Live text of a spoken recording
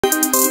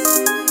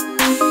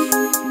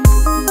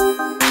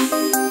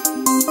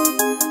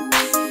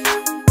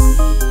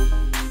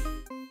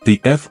The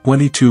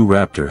F-22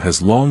 Raptor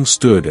has long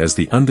stood as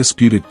the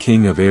undisputed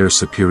king of air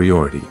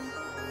superiority.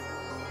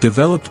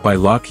 Developed by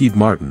Lockheed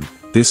Martin,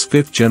 this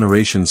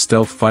fifth-generation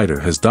stealth fighter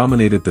has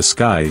dominated the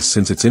skies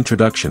since its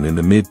introduction in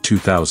the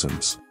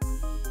mid-2000s.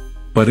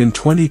 But in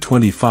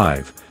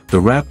 2025, the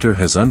Raptor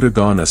has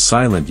undergone a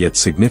silent yet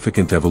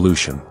significant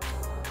evolution.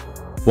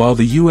 While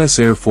the U.S.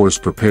 Air Force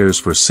prepares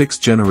for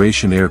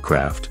sixth-generation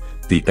aircraft,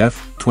 the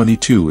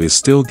F-22 is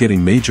still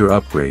getting major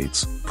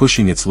upgrades,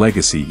 pushing its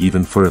legacy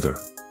even further.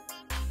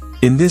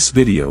 In this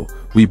video,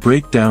 we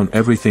break down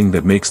everything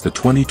that makes the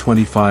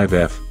 2025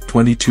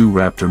 F-22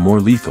 Raptor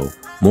more lethal,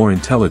 more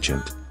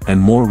intelligent, and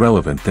more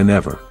relevant than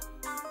ever.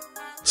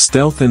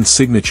 Stealth and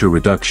signature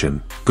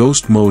reduction,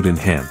 ghost mode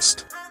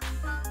enhanced.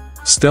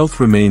 Stealth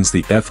remains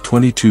the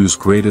F-22's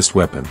greatest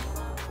weapon.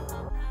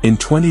 In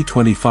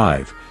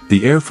 2025,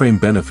 the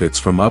airframe benefits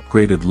from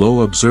upgraded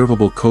low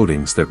observable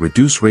coatings that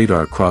reduce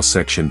radar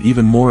cross-section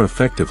even more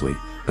effectively,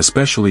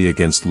 especially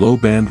against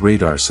low-band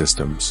radar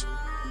systems.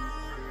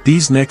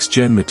 These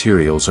next-gen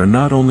materials are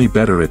not only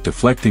better at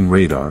deflecting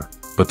radar,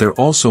 but they're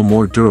also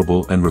more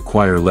durable and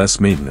require less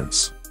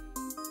maintenance.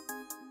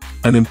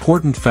 An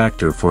important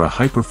factor for a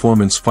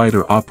high-performance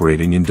fighter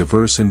operating in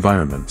diverse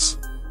environments.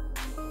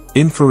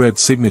 Infrared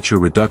signature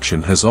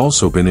reduction has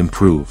also been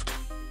improved.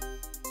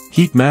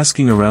 Heat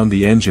masking around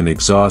the engine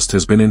exhaust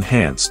has been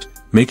enhanced,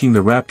 making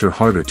the Raptor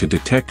harder to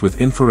detect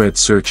with infrared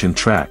search and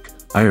track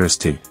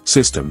 (IRST)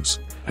 systems,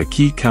 a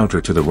key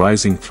counter to the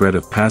rising threat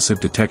of passive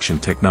detection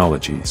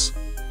technologies.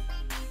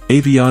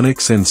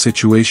 Avionics and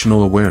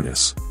situational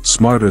awareness,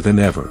 smarter than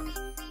ever.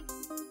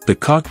 The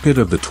cockpit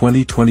of the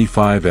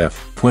 2025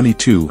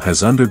 F-22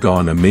 has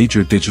undergone a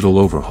major digital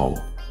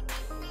overhaul.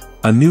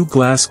 A new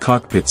glass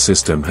cockpit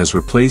system has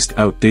replaced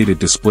outdated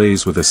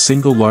displays with a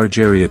single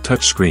large-area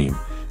touchscreen,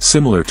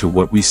 similar to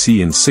what we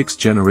see in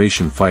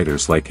sixth-generation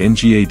fighters like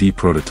NGAD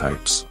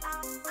prototypes.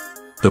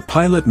 The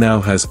pilot now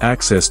has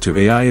access to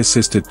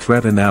AI-assisted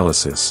threat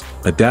analysis,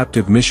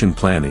 adaptive mission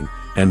planning,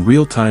 and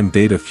real-time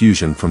data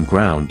fusion from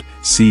ground,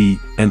 sea,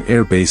 and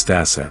air-based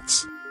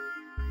assets.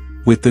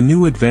 With the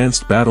new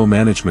Advanced Battle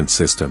Management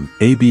System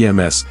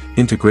 (ABMS)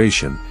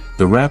 integration,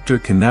 the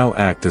Raptor can now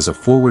act as a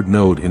forward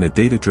node in a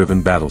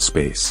data-driven battle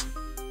space.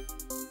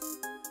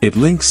 It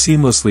links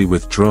seamlessly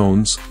with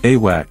drones,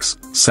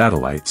 AWACS,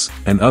 satellites,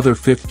 and other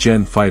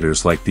fifth-gen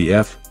fighters like the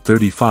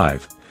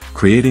F-35,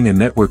 creating a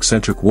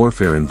network-centric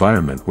warfare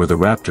environment where the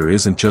Raptor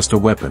isn't just a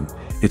weapon,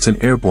 it's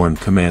an airborne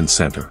command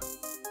center.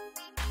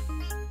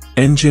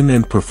 Engine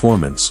and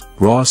performance,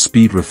 raw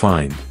speed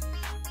refined.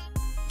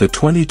 The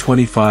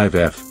 2025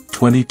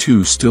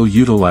 F-22 still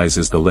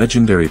utilizes the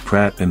legendary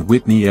Pratt &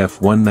 Whitney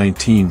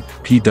F-119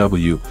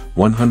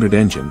 PW-100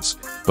 engines,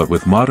 but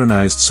with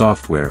modernized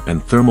software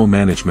and thermal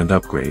management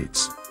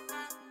upgrades.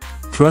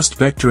 Thrust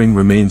vectoring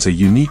remains a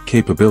unique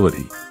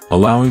capability,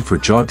 allowing for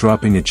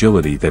jaw-dropping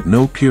agility that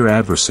no peer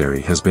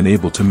adversary has been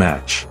able to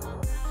match.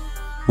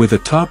 With a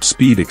top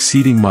speed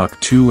exceeding Mach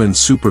 2 and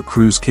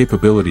Supercruise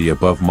capability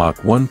above Mach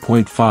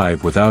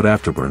 1.5 without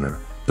afterburner,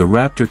 the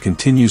Raptor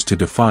continues to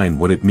define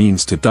what it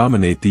means to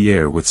dominate the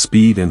air with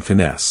speed and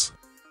finesse.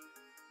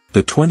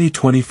 The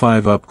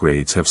 2025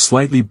 upgrades have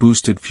slightly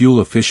boosted fuel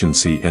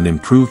efficiency and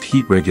improved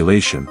heat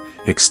regulation,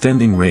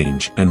 extending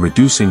range and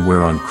reducing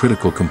wear on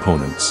critical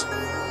components.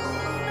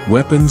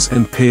 Weapons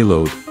and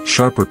payload,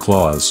 sharper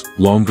claws,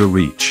 longer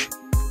reach.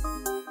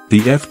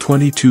 The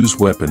F-22's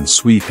weapon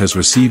suite has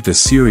received a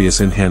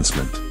serious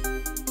enhancement.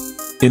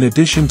 In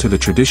addition to the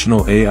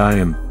traditional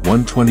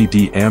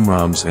AIM-120D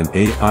AMRAAMs and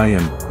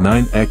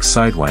AIM-9X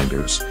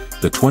Sidewinders,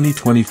 the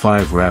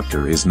 2025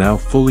 Raptor is now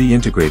fully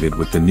integrated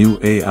with the new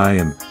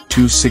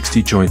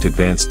AIM-260 Joint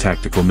Advanced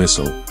Tactical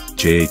Missile,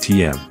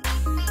 JATM.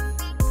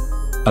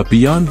 A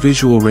beyond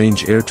visual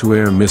range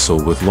air-to-air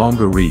missile with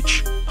longer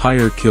reach,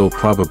 higher kill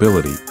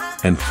probability,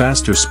 and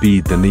faster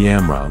speed than the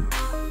AMRAAM.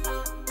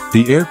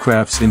 The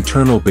aircraft's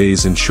internal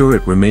bays ensure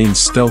it remains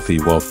stealthy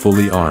while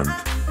fully armed.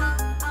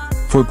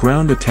 For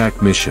ground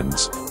attack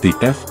missions, the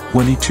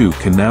F-22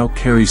 can now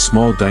carry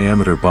Small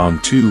Diameter Bomb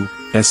 2,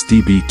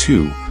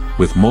 SDB-2,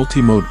 with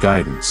multi-mode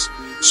guidance,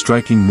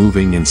 striking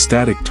moving and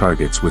static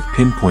targets with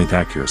pinpoint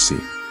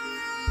accuracy.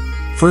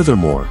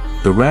 Furthermore,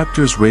 the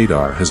Raptor's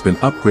radar has been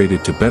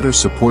upgraded to better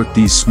support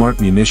these smart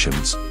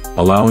munitions,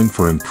 allowing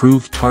for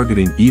improved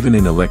targeting even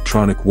in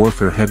electronic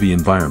warfare-heavy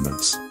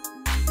environments.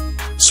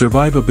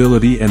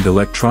 Survivability and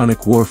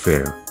electronic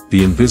warfare,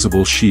 the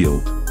invisible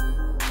shield.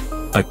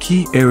 A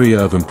key area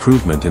of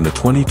improvement in the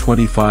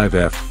 2025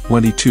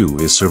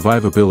 F-22 is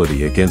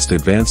survivability against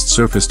advanced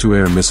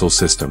surface-to-air missile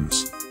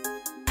systems.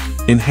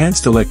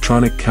 Enhanced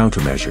electronic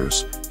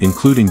countermeasures,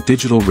 including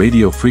digital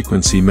radio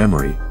frequency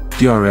memory,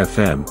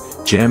 DRFM,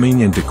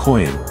 jamming and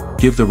decoying,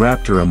 give the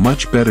Raptor a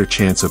much better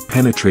chance of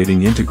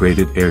penetrating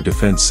integrated air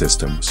defense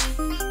systems.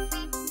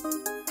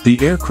 The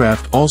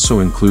aircraft also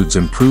includes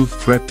improved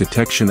threat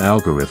detection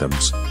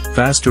algorithms,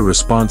 faster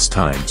response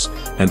times,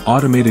 and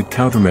automated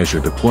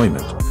countermeasure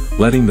deployment,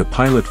 letting the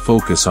pilot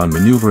focus on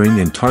maneuvering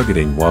and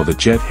targeting while the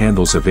jet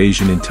handles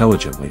evasion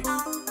intelligently.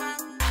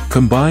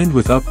 Combined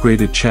with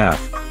upgraded chaff,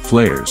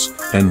 flares,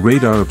 and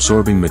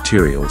radar-absorbing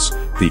materials,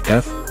 the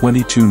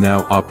F-22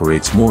 now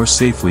operates more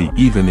safely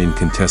even in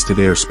contested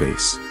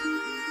airspace.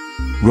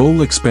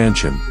 Role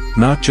expansion,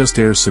 not just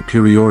air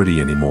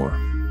superiority anymore.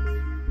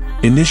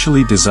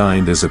 Initially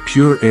designed as a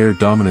pure air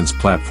dominance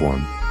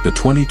platform, the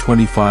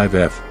 2025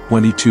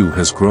 F-22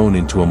 has grown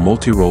into a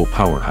multi-role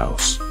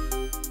powerhouse.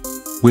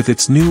 With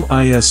its new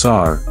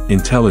ISR,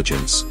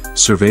 intelligence,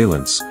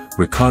 surveillance,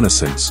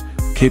 reconnaissance,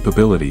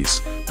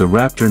 capabilities, the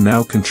Raptor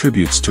now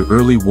contributes to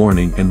early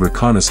warning and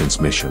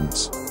reconnaissance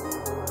missions.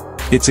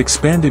 Its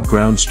expanded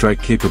ground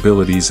strike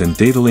capabilities and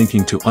data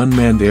linking to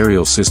unmanned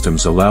aerial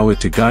systems allow it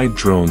to guide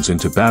drones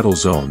into battle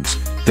zones,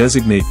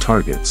 designate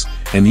targets,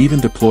 and even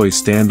deploy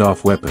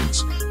standoff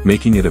weapons,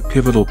 making it a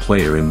pivotal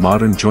player in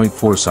modern joint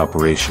force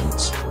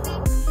operations.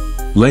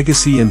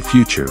 Legacy and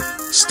future,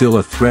 still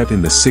a threat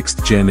in the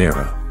 6th-gen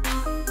era.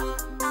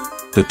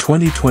 The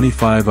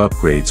 2025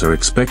 upgrades are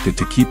expected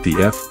to keep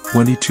the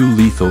F-22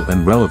 lethal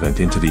and relevant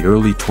into the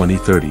early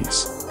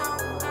 2030s.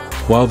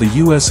 While the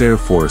U.S. Air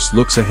Force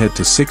looks ahead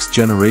to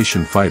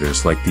 6th-generation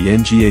fighters like the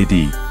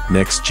NGAD,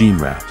 next-gen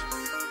Raptor.